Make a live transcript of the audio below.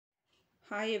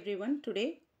Hi everyone,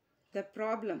 today the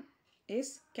problem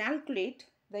is calculate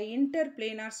the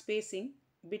interplanar spacing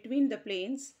between the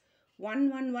planes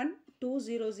 111,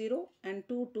 200 and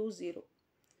 220.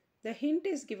 The hint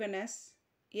is given as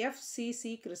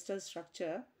FCC crystal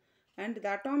structure and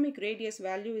the atomic radius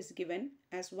value is given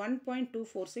as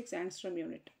 1.246 angstrom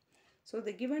unit. So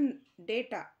the given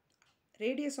data,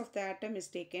 radius of the atom is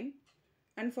taken,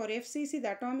 and for FCC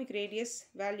the atomic radius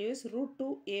value is root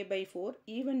 2 a by 4.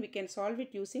 Even we can solve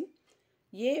it using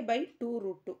a by 2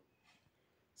 root 2.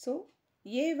 So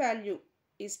a value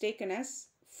is taken as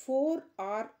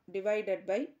 4r divided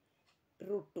by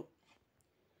root 2.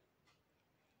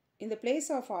 In the place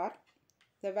of r,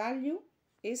 the value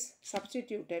is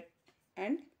substituted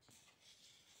and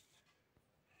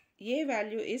a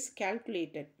value is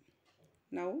calculated.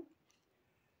 Now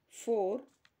 4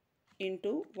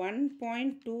 into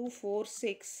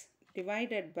 1.246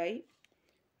 divided by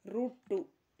root 2,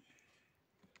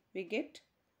 we get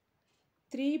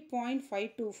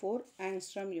 3.524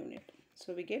 angstrom unit.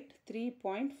 So we get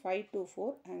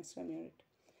 3.524 angstrom unit.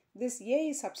 This A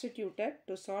is substituted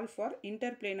to solve for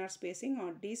interplanar spacing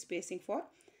or D spacing for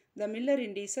the Miller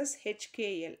indices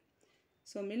HKL.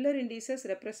 So Miller indices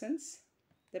represents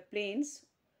the planes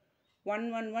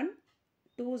 111,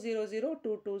 200,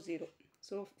 220.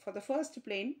 So for the first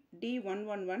plane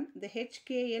D111, the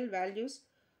HKL values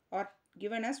are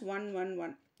given as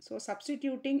 111. So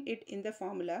substituting it in the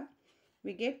formula,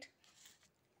 we get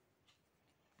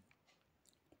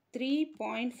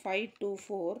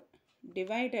 3.524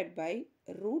 divided by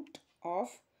root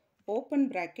of open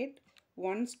bracket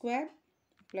 1 square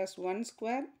plus 1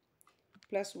 square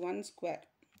plus 1 square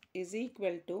is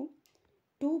equal to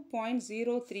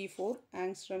 2.034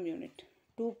 angstrom unit.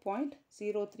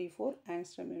 2.034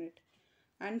 angstrom unit.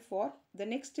 And for the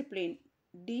next plane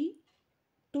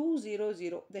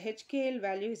D200, the HKL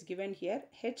value is given here.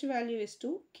 H value is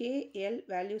 2, KL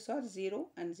values are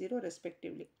 0 and 0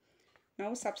 respectively.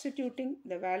 Now substituting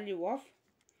the value of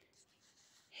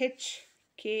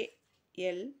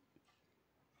HKL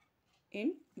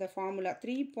in the formula,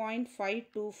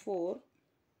 3.524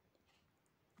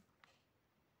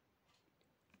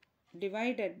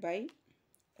 divided by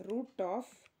root of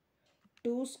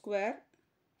 2 square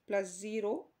plus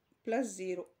 0 plus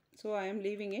 0. So I am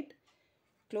leaving it,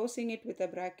 closing it with a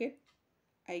bracket.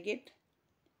 I get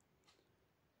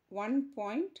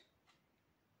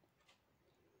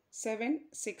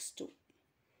 1.762.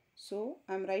 So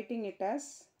I am writing it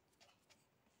as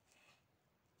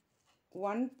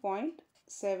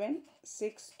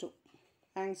 1.762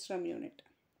 angstrom unit.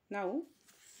 Now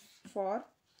for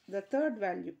the third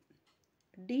value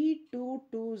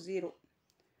D220,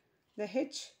 the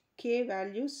HK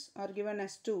values are given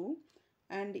as 2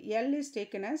 and L is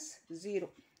taken as 0.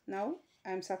 Now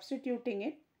I am substituting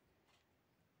it.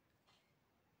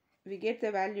 We get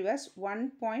the value as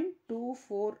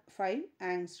 1.245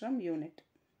 angstrom unit.